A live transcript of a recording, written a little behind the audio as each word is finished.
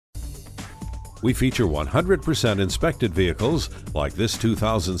We feature 100% inspected vehicles like this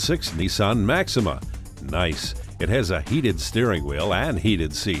 2006 Nissan Maxima. Nice. It has a heated steering wheel and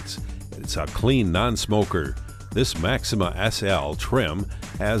heated seats. It's a clean non-smoker. This Maxima SL trim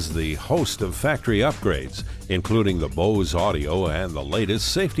has the host of factory upgrades, including the Bose audio and the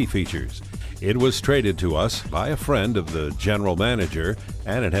latest safety features. It was traded to us by a friend of the general manager,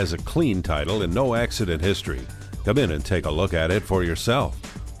 and it has a clean title and no accident history. Come in and take a look at it for yourself.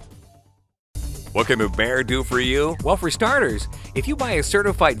 What can a Bear do for you? Well, for starters, if you buy a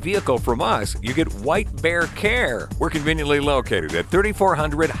certified vehicle from us, you get White Bear Care. We're conveniently located at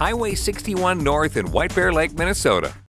 3400 Highway 61 North in White Bear Lake, Minnesota.